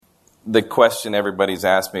the question everybody's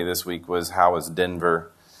asked me this week was, how is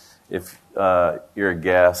Denver? If you're a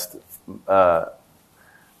guest,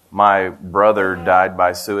 my brother died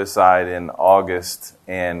by suicide in August,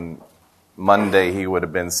 and Monday he would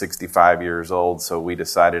have been 65 years old, so we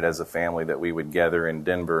decided as a family that we would gather in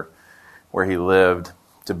Denver, where he lived,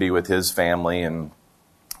 to be with his family. And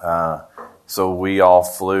so we all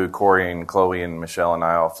flew, Corey and Chloe and Michelle and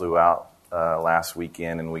I all flew out last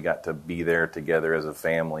weekend, and we got to be there together as a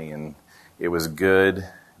family. And it was good, it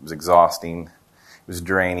was exhausting, it was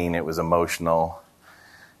draining, it was emotional,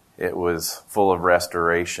 it was full of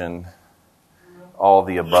restoration, all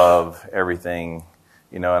the above, everything.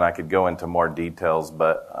 And I could go into more details,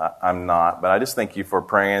 but I'm not. But I just thank you for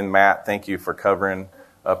praying. Matt, thank you for covering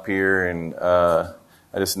up here. And I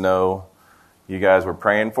just know you guys were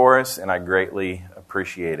praying for us, and I greatly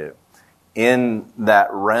appreciate it. In that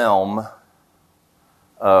realm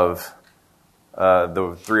of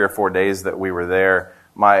the 3 or 4 days that we were there,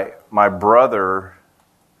 my brother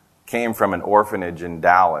came from an orphanage in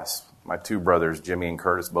Dallas. My two brothers, Jimmy and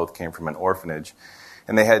Curtis, both came from an orphanage.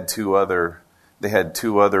 And they had two other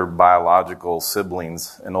biological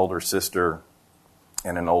siblings, an older sister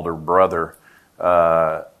and an older brother.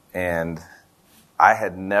 And I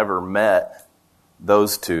had never met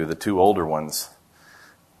those two, the two older ones.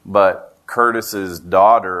 But Curtis's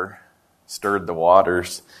daughter stirred the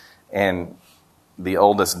waters, and the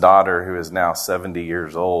oldest daughter, who is now 70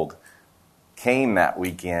 years old, came that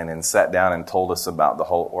weekend and sat down and told us about the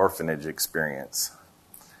whole orphanage experience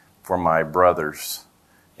for my brothers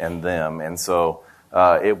and them. And so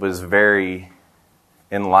it was very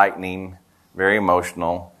enlightening, very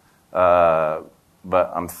emotional,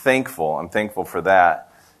 but I'm thankful. I'm thankful for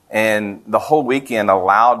that. And the whole weekend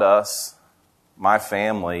allowed us, my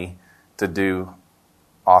family, to do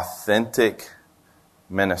authentic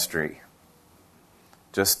ministry,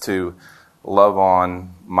 just to love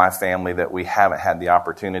on my family that we haven't had the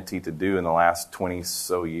opportunity to do in the last 20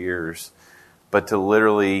 so years, but to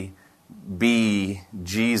literally be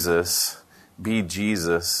Jesus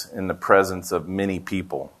in the presence of many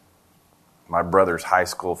people, my brother's high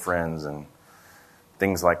school friends and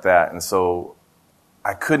things like that. And so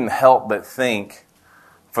I couldn't help but think,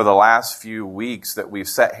 for the last few weeks that we've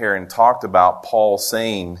sat here and talked about Paul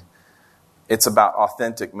saying it's about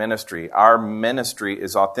authentic ministry. Our ministry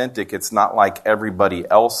is authentic. It's not like everybody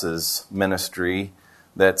else's ministry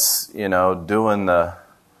that's, doing the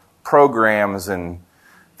programs and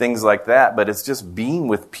things like that, but it's just being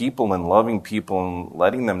with people and loving people and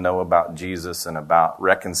letting them know about Jesus and about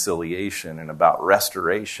reconciliation and about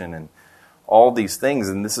restoration and all these things.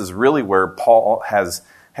 And this is really where Paul has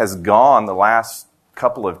gone the last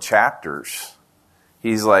couple of chapters.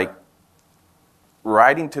 He's like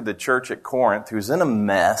writing to the church at Corinth, who's in a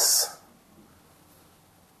mess,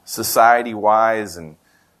 society-wise and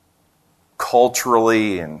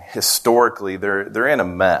culturally and historically. They're in a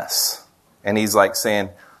mess. And he's like saying,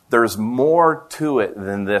 there's more to it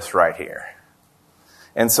than this right here.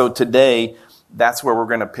 And so today, that's where we're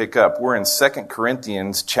going to pick up. We're in 2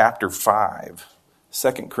 Corinthians chapter 5.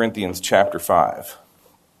 2 Corinthians chapter 5.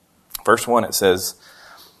 Verse 1, it says,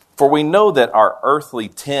 "For we know that our earthly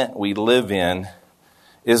tent we live in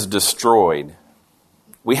is destroyed.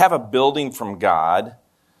 We have a building from God,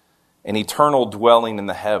 an eternal dwelling in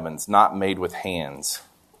the heavens, not made with hands.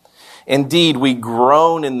 Indeed, we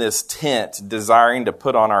groan in this tent, desiring to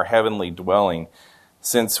put on our heavenly dwelling.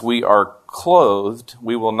 Since we are clothed,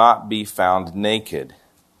 we will not be found naked.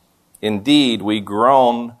 Indeed, we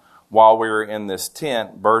groan while we are in this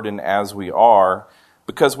tent, burdened as we are,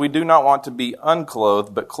 because we do not want to be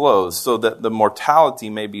unclothed, but clothed, so that the mortality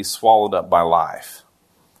may be swallowed up by life."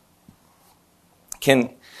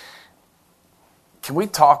 Can we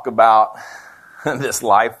talk about this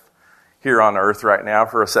life here on earth right now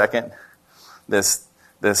for a second? This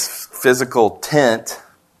physical tent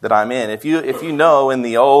that I'm in. If you know, in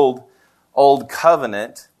the old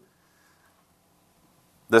covenant,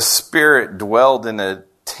 the Spirit dwelled in a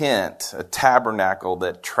tent, a tabernacle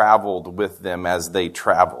that traveled with them as they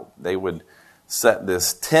traveled. They would set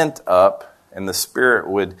this tent up, and the Spirit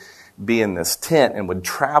would be in this tent and would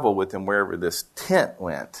travel with them wherever this tent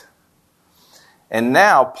went. And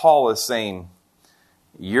now Paul is saying,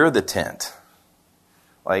 you're the tent.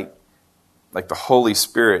 Like the Holy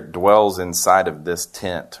Spirit dwells inside of this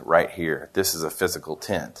tent right here. This is a physical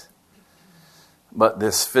tent. But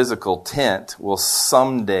this physical tent will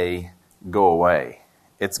someday go away.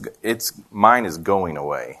 Mine is going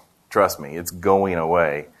away. Trust me, it's going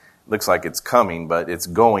away. Looks like it's coming, but it's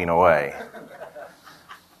going away.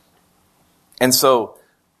 And so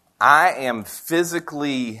I am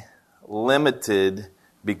physically limited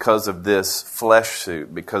because of this flesh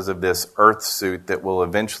suit, because of this earth suit that will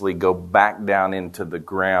eventually go back down into the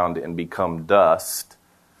ground and become dust,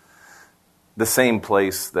 the same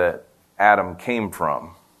place that Adam came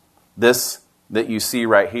from. This that you see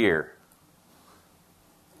right here,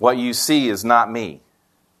 what you see is not me.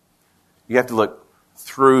 You have to look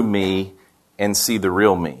through me and see the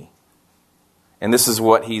real me. And this is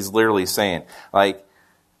what he's literally saying. Like,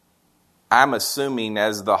 I'm assuming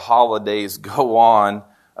as the holidays go on,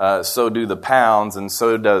 so do the pounds, and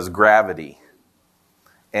so does gravity.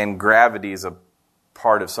 And gravity is a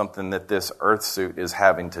part of something that this earth suit is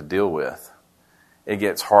having to deal with. It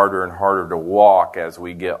gets harder and harder to walk as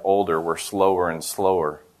we get older. We're slower and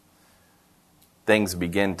slower. Things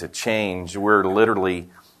begin to change. We're literally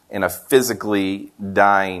in a physically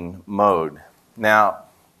dying mode. Now,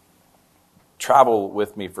 travel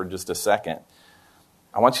with me for just a second.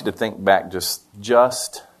 I want you to think back just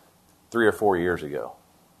 3 or 4 years ago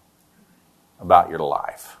about your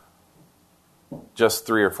life. Just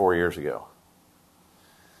 3 or 4 years ago.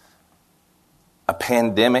 A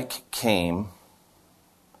pandemic came.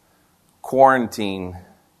 Quarantine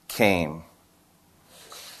came.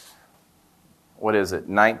 What is it?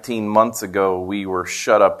 19 months ago, we were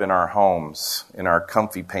shut up in our homes, in our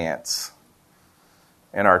comfy pants,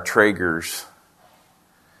 in our Traegers,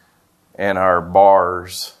 in our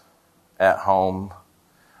bars at home,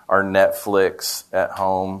 our Netflix at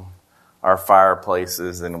home, our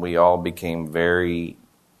fireplaces, and we all became very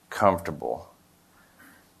comfortable.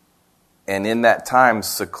 And in that time,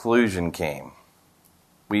 seclusion came.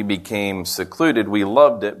 We became secluded. We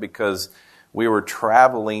loved it because we were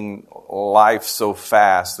traveling life so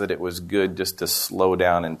fast that it was good just to slow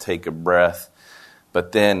down and take a breath.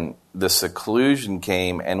 But then the seclusion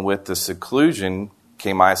came, and with the seclusion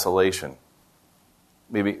came isolation.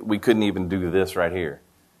 We couldn't even do this right here.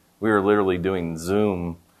 We were literally doing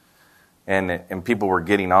Zoom, and people were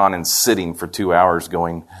getting on and sitting for 2 hours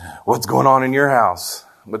going, "What's going on in your house?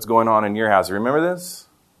 What's going on in your house?" Remember this?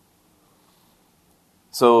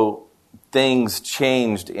 So things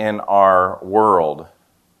changed in our world.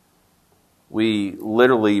 We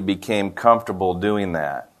literally became comfortable doing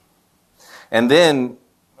that. And then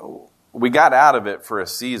we got out of it for a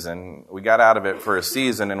season.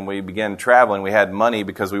 And we began traveling. We had money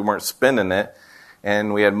because we weren't spending it.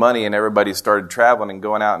 And we had money, and everybody started traveling and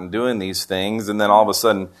going out and doing these things. And then all of a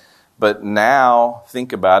sudden, but now,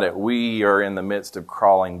 think about it, we are in the midst of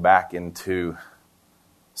crawling back into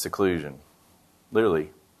seclusion.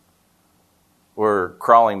 Literally. We're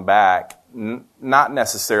crawling back, not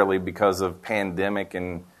necessarily because of pandemic,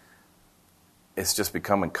 and it's just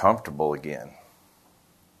becoming comfortable again.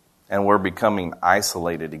 And we're becoming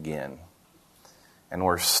isolated again. And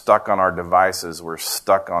we're stuck on our devices. We're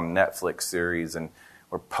stuck on Netflix series, and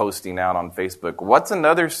we're posting out on Facebook, "What's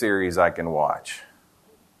another series I can watch?"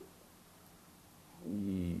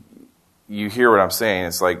 You hear what I'm saying?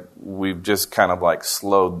 It's like we've just kind of like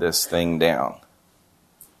slowed this thing down.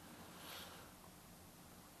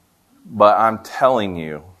 But I'm telling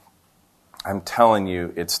you,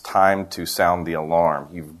 it's time to sound the alarm.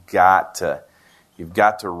 You've got to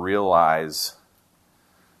realize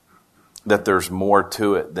that there's more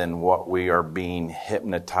to it than what we are being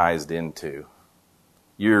hypnotized into.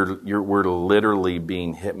 We're literally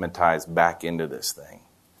being hypnotized back into this thing.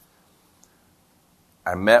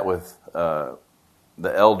 I met with the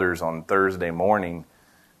elders on Thursday morning,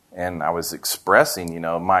 and I was expressing,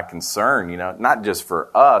 my concern, not just for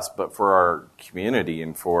us, but for our community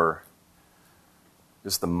and for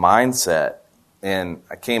just the mindset. And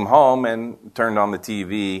I came home and turned on the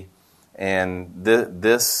TV, and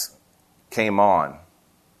this came on.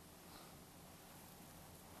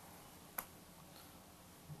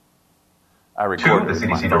 I recorded to the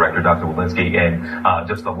CDC Director, Dr. Walensky, in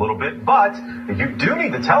just a little bit. But you do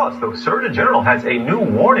need to tell us, the Surgeon General has a new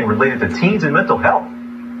warning related to teens and mental health.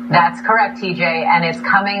 That's correct, TJ, and it's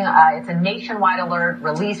coming, it's a nationwide alert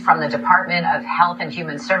released from the Department of Health and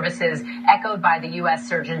Human Services, echoed by the U.S.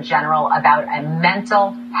 Surgeon General, about a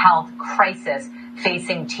mental health crisis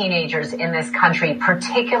facing teenagers in this country,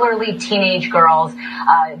 particularly teenage girls.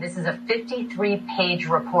 This is a 53-page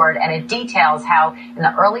report, and it details how in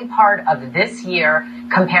the early part of this year,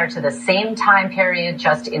 compared to the same time period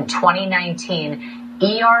just in 2019,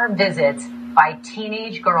 ER visits by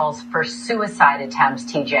teenage girls for suicide attempts,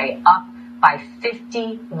 TJ, up by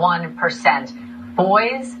 51%.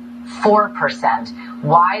 Boys, 4%.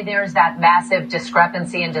 Why there's that massive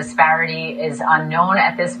discrepancy and disparity is unknown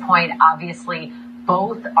at this point. Obviously,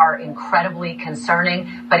 Both are incredibly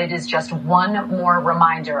concerning, but it is just one more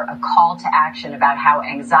reminder, a call to action about how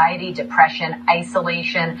anxiety, depression,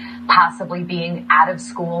 isolation, possibly being out of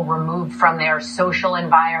school, removed from their social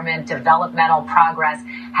environment, developmental progress,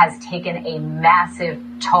 has taken a massive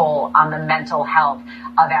toll on the mental health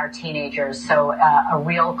of our teenagers. So a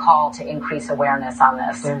real call to increase awareness on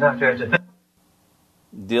this. And Dr. Edge,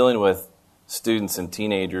 Dealing with students and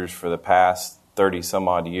teenagers for the past 30 some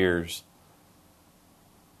odd years,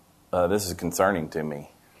 this is concerning to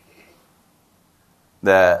me.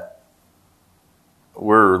 That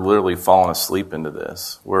we're literally falling asleep into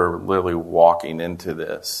this. We're literally walking into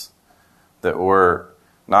this. That we're,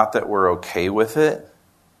 not that we're okay with it,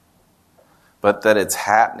 but that it's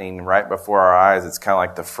happening right before our eyes. It's kind of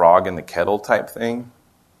like the frog in the kettle type thing.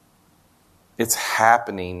 It's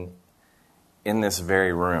happening in this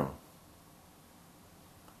very room.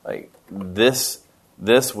 Like this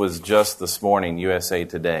was just this morning, USA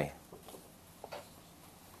Today.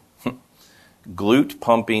 Glute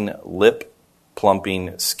pumping, lip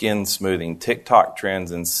plumping, skin smoothing. TikTok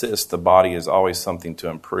trends insist the body is always something to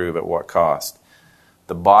improve. At what cost?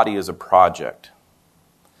 The body is a project.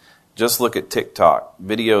 Just look at TikTok.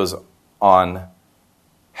 Videos on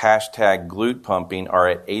hashtag glute pumping are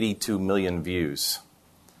at 82 million views.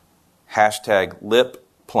 Hashtag lip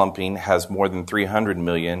plumping has more than 300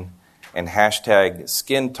 million. And hashtag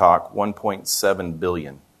skin talk 1.7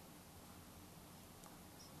 billion.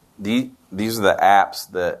 These are the apps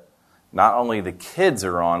that not only the kids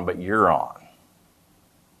are on, but you're on.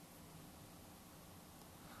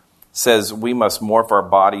 Says we must morph our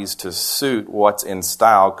bodies to suit what's in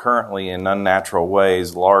style currently in unnatural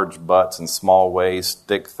ways, large butts and small waists,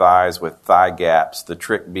 thick thighs with thigh gaps. The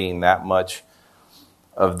trick being that much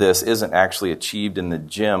of this isn't actually achieved in the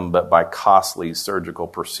gym, but by costly surgical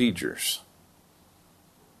procedures.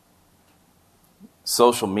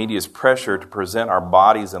 Social media's pressure to present our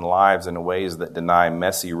bodies and lives in ways that deny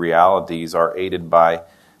messy realities are aided by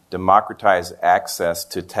democratized access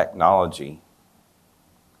to technology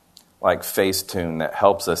like Facetune that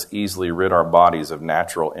helps us easily rid our bodies of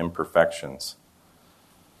natural imperfections.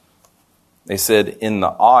 They said in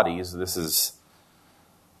the Audis, this is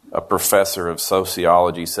a professor of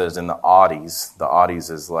sociology says in the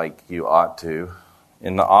Audis is like you ought to.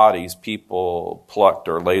 In the Audis, people plucked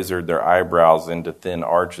or lasered their eyebrows into thin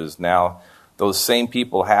arches. Now, those same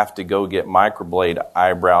people have to go get microblade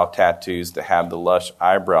eyebrow tattoos to have the lush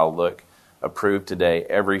eyebrow look approved today.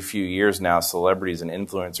 Every few years now, celebrities and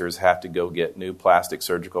influencers have to go get new plastic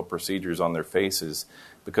surgical procedures on their faces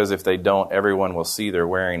because if they don't, everyone will see they're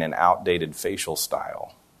wearing an outdated facial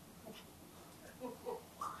style.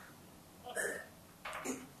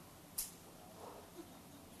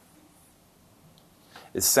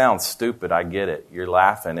 It sounds stupid, I get it. You're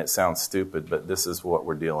laughing, it sounds stupid, but this is what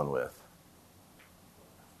we're dealing with.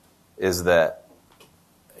 Is that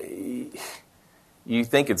you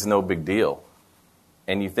think it's no big deal,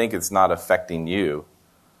 and you think it's not affecting you,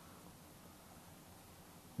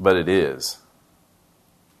 but it is.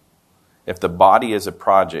 If the body is a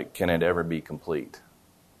project, can it ever be complete?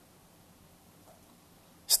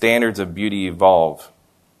 Standards of beauty evolve.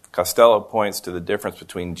 Costello points to the difference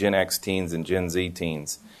between Gen X teens and Gen Z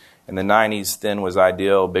teens. In the 90s, thin was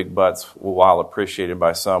ideal. Big butts, while appreciated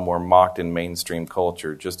by some, were mocked in mainstream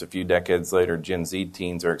culture. Just a few decades later, Gen Z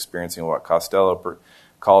teens are experiencing what Costello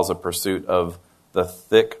calls a pursuit of the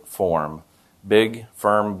thick form. Big,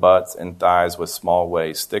 firm butts and thighs with small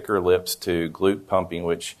waists. Thicker lips to glute pumping,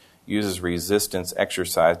 which uses resistance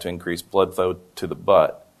exercise to increase blood flow to the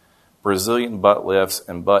butt. Brazilian butt lifts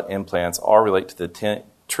and butt implants all relate to the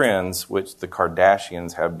trends which the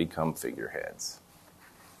Kardashians have become figureheads.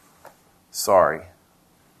 Sorry,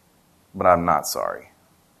 but I'm not sorry.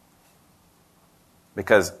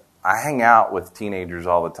 Because I hang out with teenagers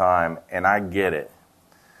all the time, and I get it.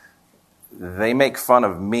 They make fun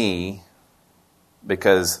of me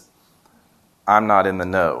because I'm not in the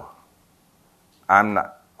know. I'm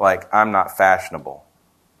not fashionable.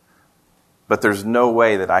 But there's no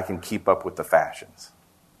way that I can keep up with the fashions.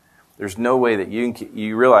 There's no way that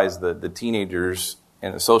you realize that the teenagers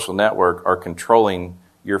and the social network are controlling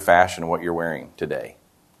your fashion and what you're wearing today.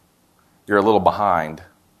 You're a little behind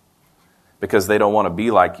because they don't want to be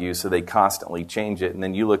like you, so they constantly change it. And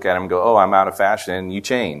then you look at them and go, oh, I'm out of fashion, and you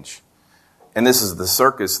change. And this is the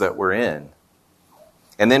circus that we're in.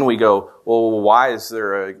 And then we go, well, why is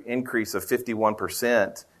there an increase of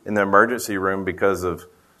 51% in the emergency room because of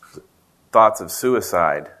thoughts of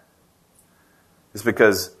suicide? It's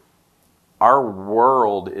because our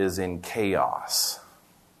world is in chaos.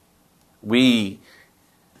 We're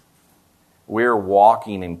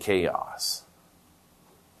walking in chaos.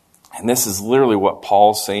 And this is literally what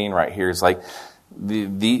Paul's saying right here. Is like,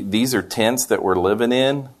 these are tents that we're living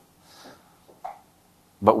in,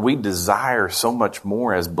 but we desire so much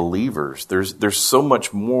more as believers. There's so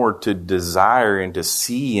much more to desire and to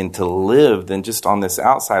see and to live than just on this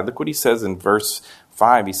outside. Look what he says in verse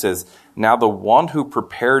 5. He says, "Now the one who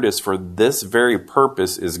prepared us for this very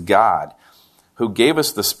purpose is God, who gave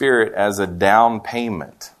us the Spirit as a down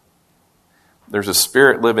payment." There's a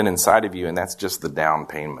Spirit living inside of you, and that's just the down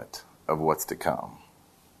payment of what's to come.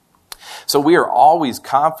 So we are always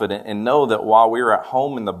confident and know that while we are at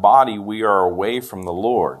home in the body, we are away from the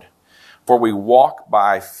Lord. For we walk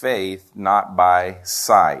by faith, not by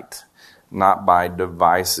sight, not by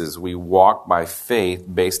devices. We walk by faith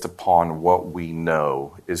based upon what we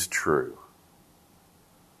know is true.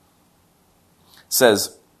 It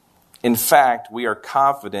says, "In fact, we are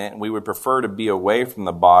confident and we would prefer to be away from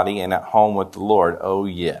the body and at home with the Lord." Oh,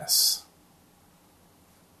 yes.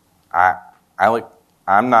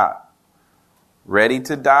 I'm not ready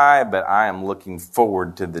to die, but I am looking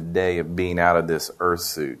forward to the day of being out of this earth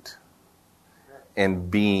suit and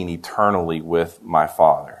being eternally with my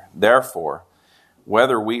Father. Therefore,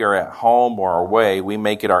 whether we are at home or away, we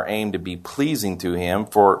make it our aim to be pleasing to Him,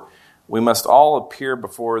 for we must all appear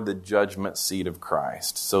before the judgment seat of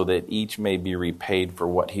Christ, so that each may be repaid for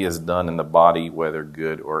what he has done in the body, whether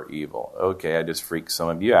good or evil. Okay, I just freaked some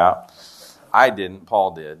of you out. I didn't,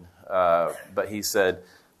 Paul did. But he said,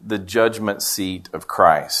 the judgment seat of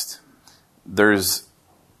Christ. There's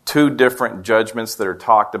two different judgments that are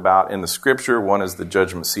talked about in the Scripture. One is the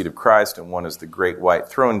judgment seat of Christ, and one is the great white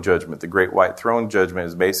throne judgment. The great white throne judgment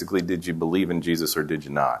is basically, did you believe in Jesus or did you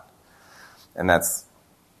not? And that's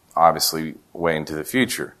obviously way into the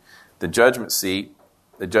future. The judgment seat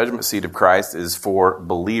of Christ is for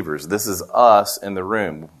believers. This is us in the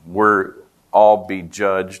room. We're all be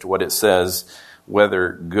judged, what it says,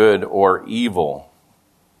 whether good or evil.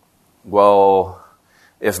 Well,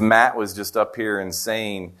 if Matt was just up here and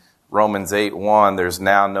saying Romans 8:1, there's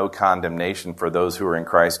now no condemnation for those who are in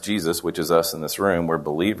Christ Jesus, which is us in this room, we're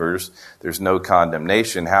believers, there's no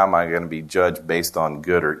condemnation, how am I going to be judged based on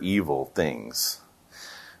good or evil things?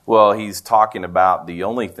 Well, he's talking about the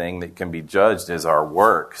only thing that can be judged is our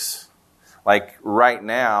works. Like right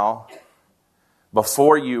now,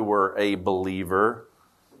 before you were a believer,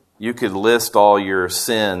 you could list all your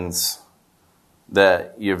sins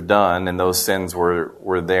that you've done, and those sins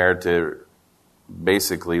were there to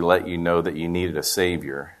basically let you know that you needed a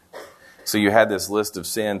Savior. So you had this list of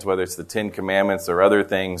sins, whether it's the 10 Commandments or other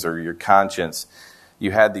things or your conscience.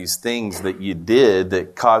 You had these things that you did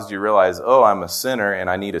that caused you to realize, oh, I'm a sinner and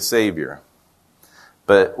I need a Savior.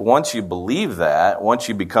 But once you believe that, once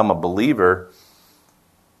you become a believer,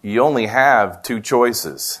 you only have two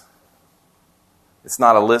choices. It's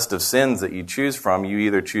not a list of sins that you choose from. You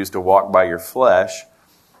either choose to walk by your flesh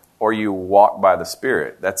or you walk by the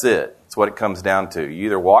Spirit. That's it. That's what it comes down to. You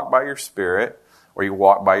either walk by your Spirit or you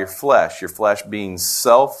walk by your flesh. Your flesh being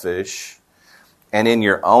selfish and in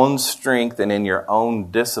your own strength and in your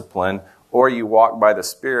own discipline, or you walk by the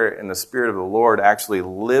Spirit and the Spirit of the Lord actually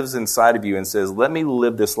lives inside of you and says, let me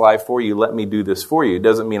live this life for you. Let me do this for you. It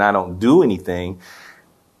doesn't mean I don't do anything.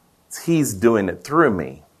 He's doing it through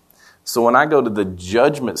me. So when I go to the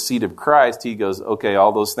judgment seat of Christ, He goes, okay,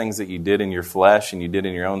 all those things that you did in your flesh and you did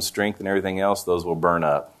in your own strength and everything else, those will burn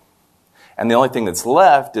up. And the only thing that's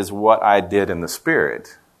left is what I did in the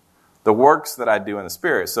Spirit, the works that I do in the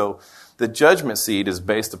Spirit. So the judgment seat is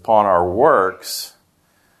based upon our works.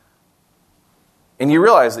 And you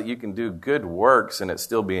realize that you can do good works and it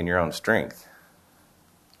still be in your own strength,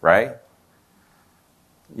 right?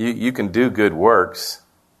 You can do good works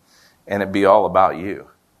and it be all about you.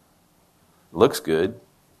 Looks good.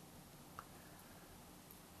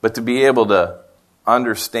 But to be able to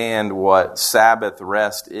understand what Sabbath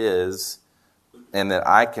rest is, and that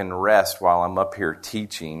I can rest while I'm up here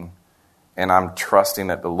teaching, and I'm trusting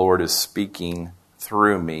that the Lord is speaking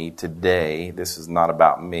through me today. This is not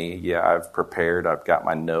about me. Yeah, I've prepared. I've got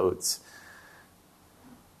my notes.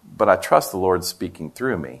 But I trust the Lord speaking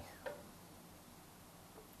through me.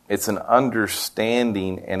 It's an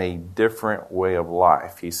understanding and a different way of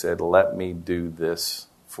life. He said, let me do this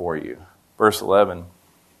for you. Verse 11,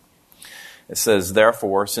 it says,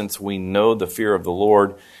 therefore, since we know the fear of the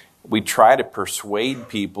Lord, we try to persuade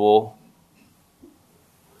people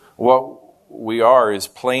what we are is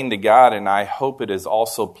plain to God, and I hope it is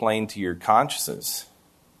also plain to your consciences.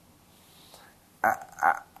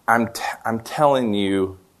 I'm telling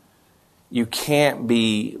you, you can't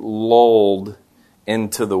be lulled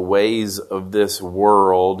into the ways of this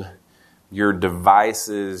world your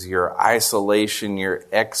devices, your isolation, your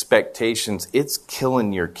expectations, it's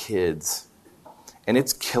killing your kids. And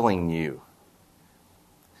it's killing you.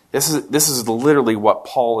 This is literally what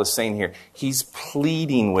Paul is saying here. He's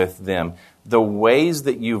pleading with them. The ways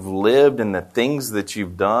that you've lived and the things that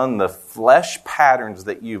you've done, the flesh patterns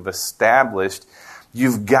that you've established,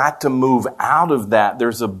 you've got to move out of that.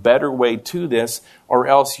 There's a better way to this, or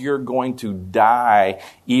else you're going to die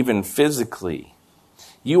even physically.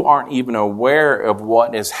 You aren't even aware of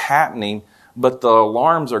what is happening, but the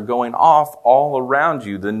alarms are going off all around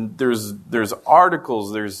you. Then there's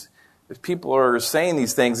articles, there's people are saying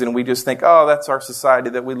these things, and we just think, oh, that's our society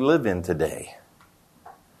that we live in today.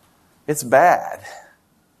 It's bad.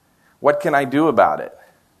 What can I do about it?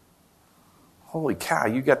 Holy cow,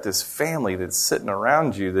 you got this family that's sitting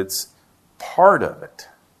around you that's part of it.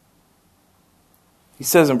 He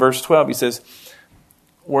says in verse 12, he says,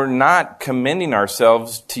 we're not commending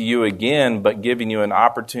ourselves to you again, but giving you an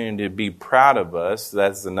opportunity to be proud of us.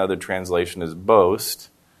 That's another translation is boast.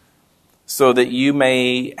 So that you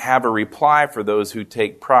may have a reply for those who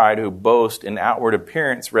take pride, who boast in outward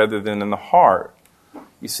appearance rather than in the heart.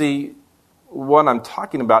 You see, what I'm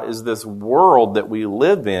talking about is this world that we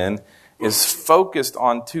live in is focused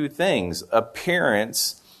on two things,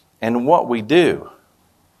 appearance and what we do.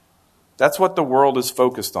 That's what the world is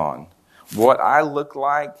focused on. What I look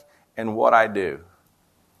like and what I do.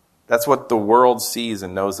 That's what the world sees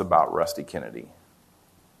and knows about Rusty Kennedy.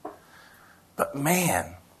 But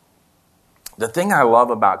man, the thing I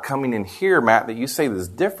love about coming in here, Matt, that you say this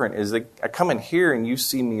different, is that I come in here and you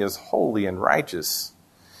see me as holy and righteous.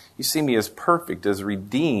 You see me as perfect, as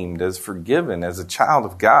redeemed, as forgiven, as a child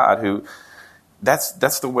of God who,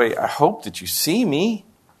 that's the way I hope that you see me.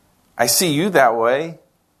 I see you that way.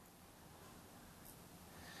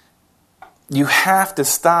 You have to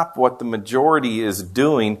stop what the majority is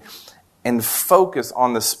doing and focus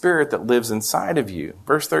on the Spirit that lives inside of you.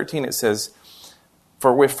 Verse 13, it says,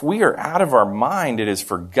 for if we are out of our mind, it is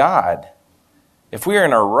for God. If we are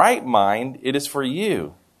in our right mind, it is for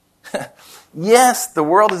you. Yes, the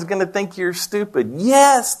world is going to think you're stupid.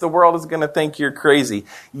 Yes, the world is going to think you're crazy.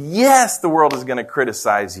 Yes, the world is going to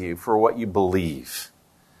criticize you for what you believe.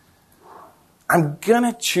 I'm going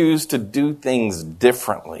to choose to do things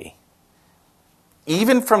differently.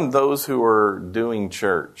 Even from those who are doing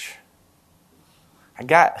church.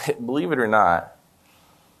 Believe it or not,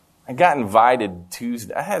 I got invited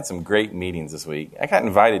Tuesday. I had some great meetings this week. I got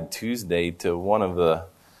invited Tuesday to one of the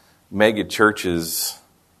mega churches,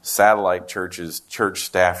 satellite churches, church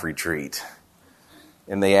staff retreat.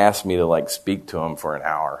 And they asked me to speak to them for an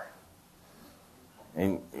hour.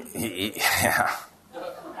 And yeah.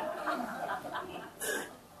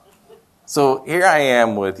 So here I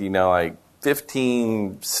am with,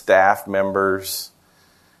 15 staff members,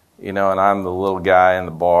 and I'm the little guy in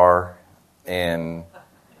the bar, and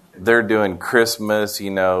they're doing Christmas,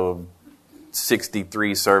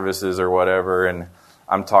 63 services or whatever, and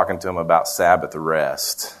I'm talking to them about Sabbath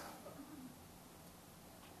rest.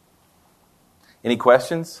 Any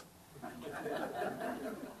questions?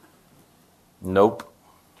 Nope.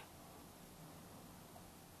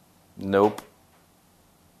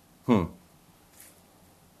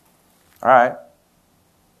 All right.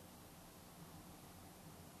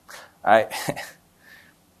 I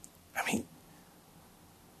mean,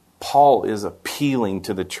 Paul is appealing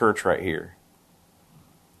to the church right here.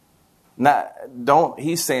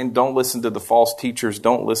 He's saying don't listen to the false teachers.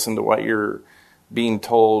 Don't listen to what you're being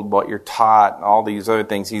told, what you're taught, and all these other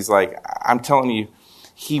things. He's like, I'm telling you,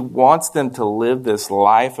 he wants them to live this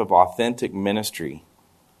life of authentic ministry.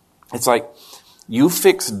 It's like you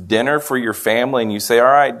fix dinner for your family and you say, all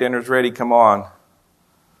right, dinner's ready, come on.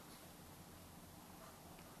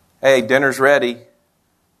 Hey, dinner's ready.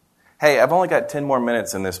 Hey, I've only got 10 more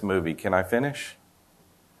minutes in this movie. Can I finish?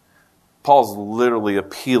 Paul's literally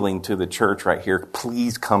appealing to the church right here.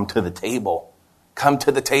 Please come to the table. Come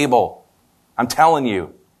to the table. I'm telling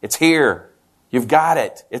you, it's here. You've got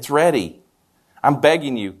it. It's ready. I'm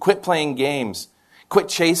begging you, quit playing games. Quit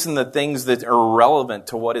chasing the things that are irrelevant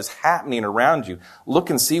to what is happening around you. Look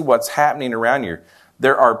and see what's happening around you.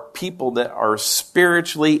 There are people that are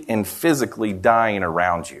spiritually and physically dying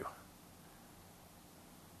around you.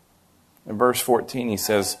 In verse 14, he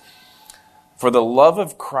says, for the love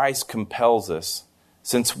of Christ compels us,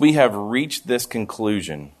 since we have reached this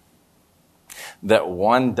conclusion, that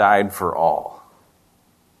one died for all.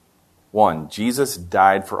 One, Jesus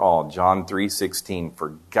died for all. John 3:16. For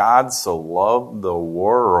God so loved the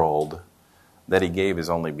world that he gave his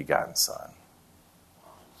only begotten Son.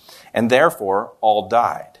 And therefore, all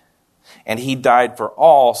died. And he died for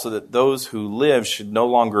all, so that those who live should no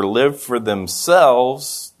longer live for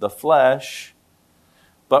themselves, the flesh,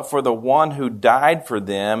 but for the one who died for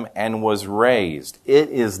them and was raised. It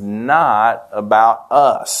is not about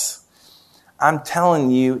us. I'm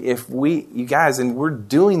telling you, you guys, and we're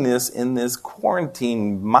doing this in this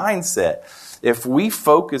quarantine mindset, if we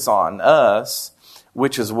focus on us,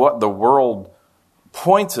 which is what the world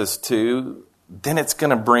points us to, then it's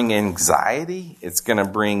going to bring anxiety, it's going to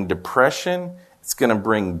bring depression, it's going to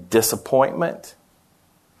bring disappointment.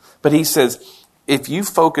 But he says, if you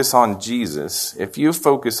focus on Jesus,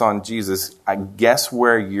 I guess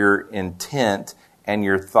where your intent and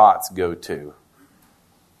your thoughts go to?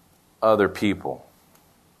 Other people.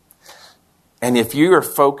 And if you are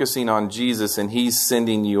focusing on Jesus and he's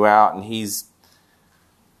sending you out and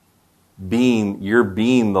you're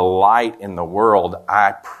being the light in the world,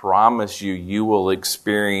 I promise you will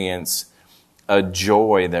experience a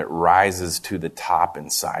joy that rises to the top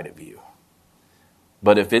inside of you.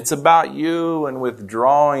 But if it's about you and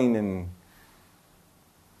withdrawing and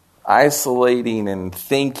isolating and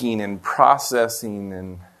thinking and processing,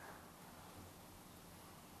 and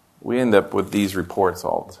we end up with these reports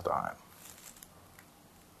all the time.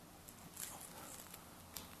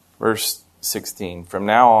 Verse 16, from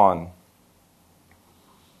now on,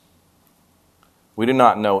 we do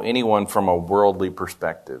not know anyone from a worldly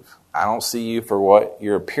perspective. I don't see you for what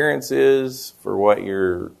your appearance is, for what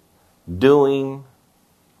you're doing.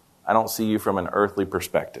 I don't see you from an earthly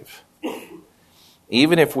perspective.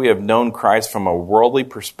 Even if we have known Christ from a worldly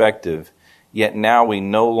perspective, yet now we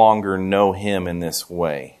no longer know him in this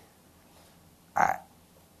way.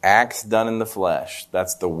 Acts done in the flesh,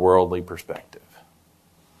 that's the worldly perspective.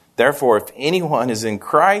 Therefore, if anyone is in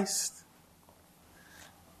Christ,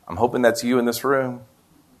 I'm hoping that's you in this room.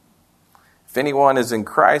 If anyone is in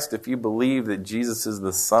Christ, if you believe that Jesus is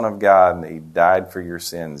the Son of God and that he died for your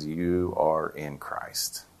sins, you are in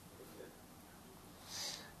Christ.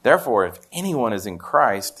 Therefore, if anyone is in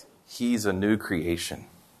Christ, he's a new creation.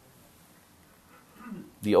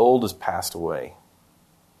 The old has passed away,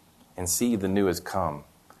 and see, the new has come.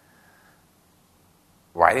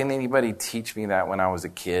 Why didn't anybody teach me that when I was a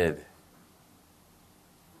kid?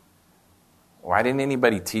 Why didn't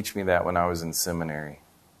anybody teach me that when I was in seminary?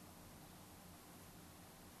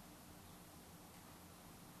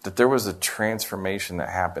 That there was a transformation that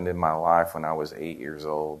happened in my life when I was 8 years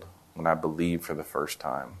old, when I believed for the first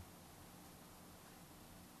time.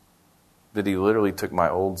 That he literally took my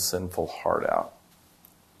old sinful heart out.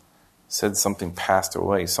 Said something passed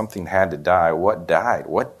away, something had to die. What died?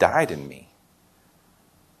 What died in me?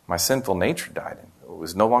 My sinful nature died. It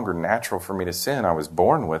was no longer natural for me to sin. I was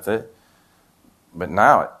born with it. But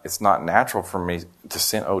now it's not natural for me to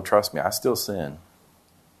sin. Oh, trust me, I still sin.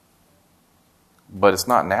 But it's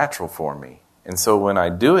not natural for me. And so when I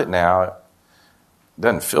do it now, it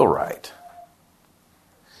doesn't feel right.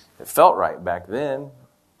 It felt right back then.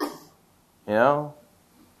 You know?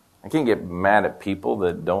 I can't get mad at people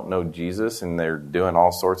that don't know Jesus and they're doing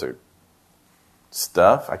all sorts of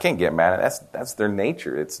stuff. I can't get mad at that's their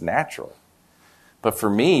nature. It's natural. But for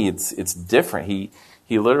me, it's different.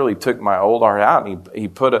 He literally took my old heart out and he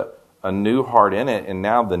put a new heart in it, and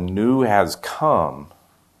now the new has come.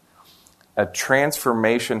 A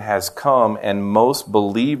transformation has come, and most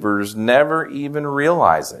believers never even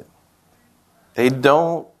realize it. They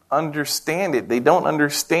don't understand it. They don't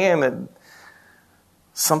understand that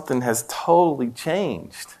something has totally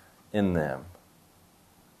changed in them.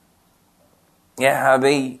 Yeah,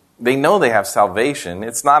 they know they have salvation.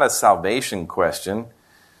 It's not a salvation question.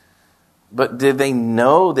 But did they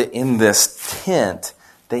know that in this tent,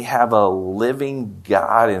 they have a living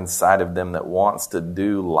God inside of them that wants to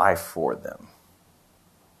do life for them?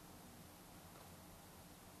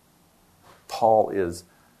 Paul is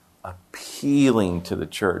appealing to the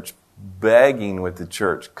church, begging with the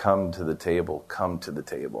church, come to the table, come to the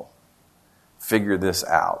table. Figure this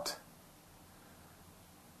out.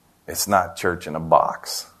 It's not church in a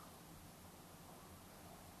box.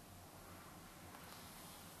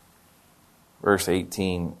 Verse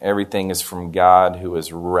 18, everything is from God who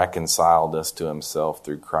has reconciled us to himself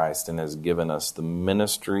through Christ and has given us the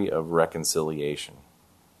ministry of reconciliation.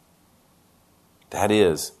 That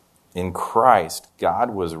is, in Christ,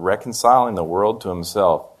 God was reconciling the world to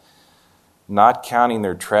himself, not counting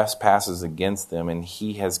their trespasses against them, and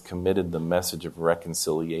he has committed the message of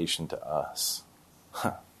reconciliation to us.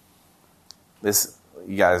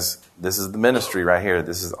 You guys, this is the ministry right here.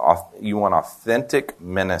 You want authentic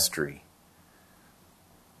ministry.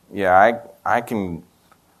 Yeah, I can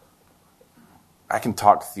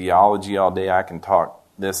talk theology all day. I can talk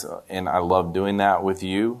this, and I love doing that with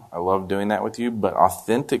you. But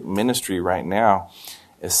authentic ministry right now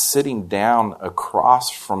is sitting down across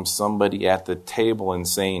from somebody at the table and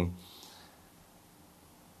saying,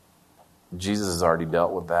 Jesus has already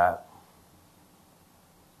dealt with that.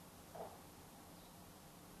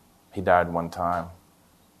 He died one time.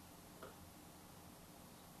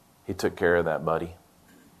 He took care of that, buddy.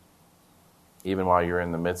 Even while you're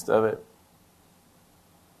in the midst of it,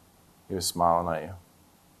 He was smiling at you.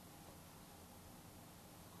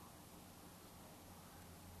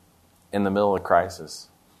 In the middle of crisis,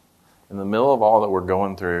 in the middle of all that we're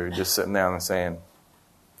going through, just sitting down and saying,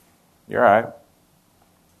 you're all right.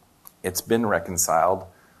 It's been reconciled.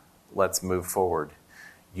 Let's move forward.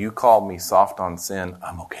 You called me soft on sin.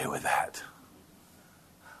 I'm okay with that.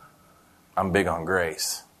 I'm big on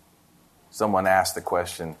grace. Someone asked the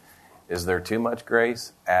question, is there too much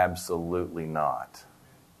grace? Absolutely not.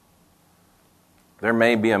 There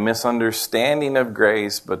may be a misunderstanding of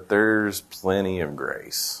grace, but there's plenty of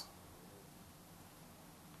grace.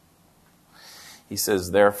 He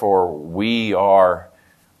says, therefore, we are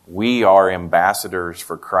ambassadors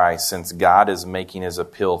for Christ, since God is making His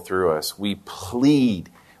appeal through us. We plead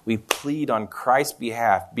on Christ's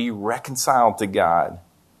behalf, be reconciled to God.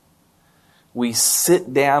 We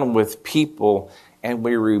sit down with people and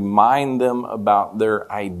we remind them about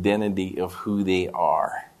their identity of who they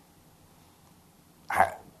are.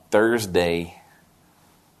 Thursday,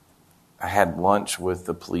 I had lunch with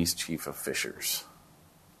the police chief of Fishers.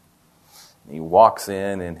 He walks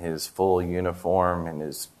in his full uniform and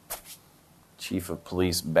his chief of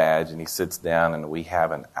police badge, and he sits down and we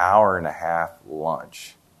have an hour-and-a-half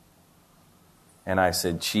lunch. And I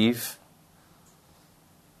said, Chief,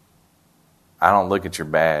 I don't look at your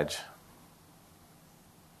badge.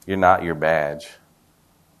 You're not your badge.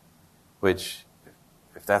 Which,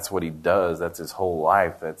 if that's what he does, that's his whole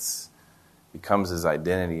life, that's becomes his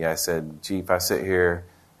identity. I said, Chief, I sit here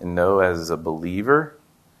and know as a believer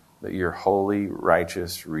that you're holy,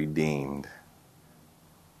 righteous, redeemed,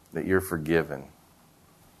 that you're forgiven.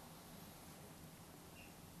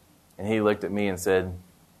 And he looked at me and said,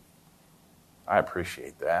 I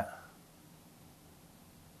appreciate that.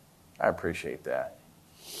 I appreciate that.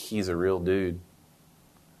 He's a real dude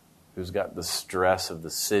who's got the stress of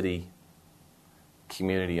the city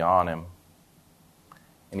community on him.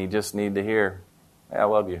 And he just needed to hear, hey, I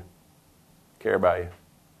love you. Care about you.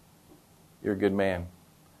 You're a good man.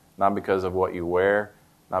 Not because of what you wear,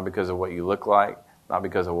 not because of what you look like, not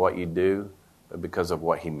because of what you do, but because of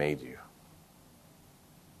what He made you.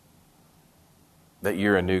 That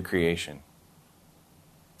you're a new creation.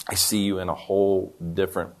 I see you in a whole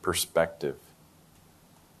different perspective.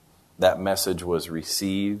 That message was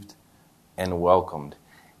received and welcomed.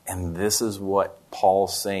 And this is what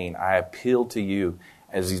Paul's saying. I appeal to you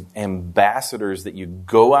as ambassadors that you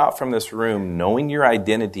go out from this room knowing your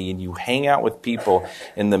identity and you hang out with people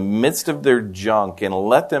in the midst of their junk and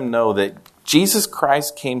let them know that Jesus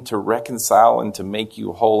Christ came to reconcile and to make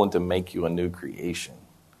you whole and to make you a new creation.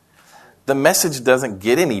 The message doesn't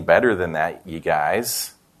get any better than that, you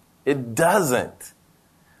guys. It doesn't.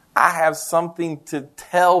 I have something to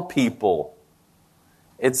tell people.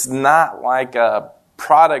 It's not like a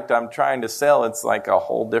product I'm trying to sell. It's like a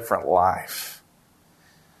whole different life.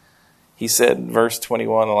 He said, verse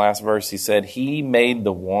 21, the last verse, he said, He made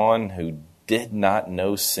the one who did not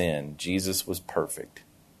know sin, Jesus was perfect,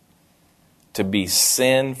 to be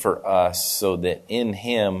sin for us so that in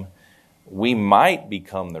Him we might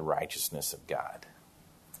become the righteousness of God.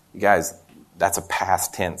 You guys, that's a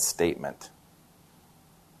past tense statement.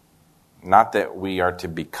 Not that we are to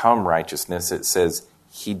become righteousness. It says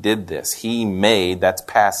He did this. He made, that's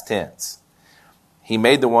past tense. He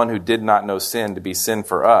made the one who did not know sin to be sin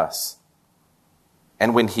for us.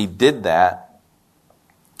 And when He did that,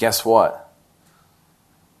 guess what?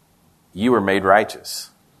 You were made righteous.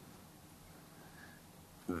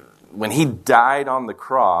 When He died on the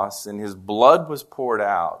cross and His blood was poured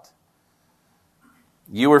out,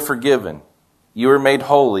 you were forgiven. You were made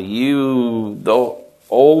holy. The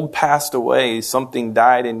old passed away, something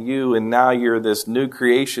died in you, and now you're this new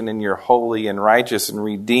creation and you're holy and righteous and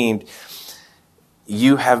redeemed.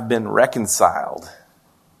 You have been reconciled.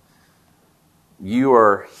 You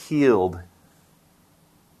are healed,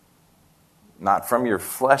 not from your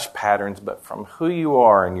flesh patterns, but from who you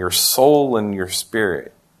are and your soul and your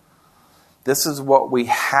spirit. This is what we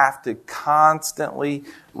have to constantly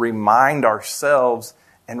remind ourselves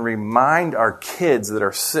and remind our kids that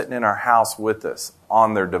are sitting in our house with us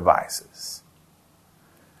on their devices.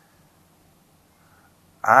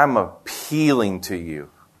 I'm appealing to you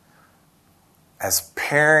as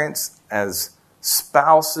parents, as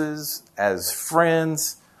spouses, as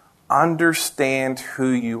friends, understand who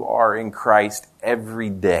you are in Christ every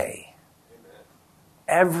day.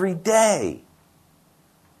 Every day.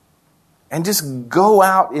 And just go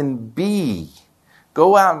out and be.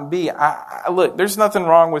 Go out and be. Look, there's nothing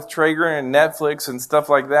wrong with Traeger and Netflix and stuff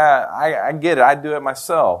like that. I get it. I do it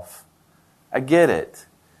myself. I get it.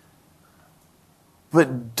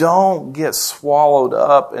 But don't get swallowed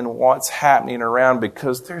up in what's happening around,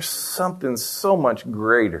 because there's something so much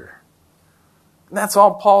greater. And that's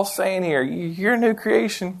all Paul's saying here. You're a new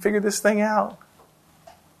creation. Figure this thing out.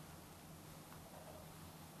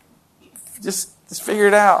 Just figure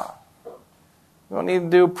it out. You don't need to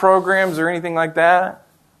do programs or anything like that.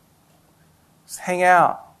 Just hang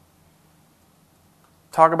out.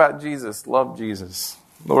 Talk about Jesus. Love Jesus.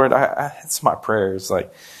 Lord, it's my prayer. It's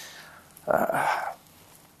like,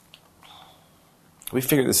 we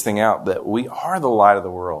figure this thing out, that we are the light of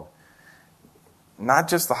the world. Not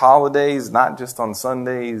just the holidays, not just on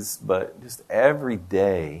Sundays, but just every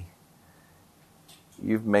day.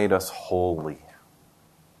 You've made us holy.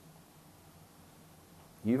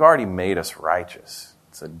 You've already made us righteous.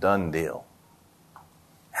 It's a done deal.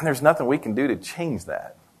 And there's nothing we can do to change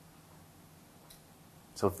that.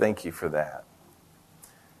 So thank you for that.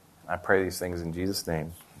 I pray these things in Jesus'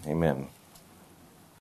 name. Amen.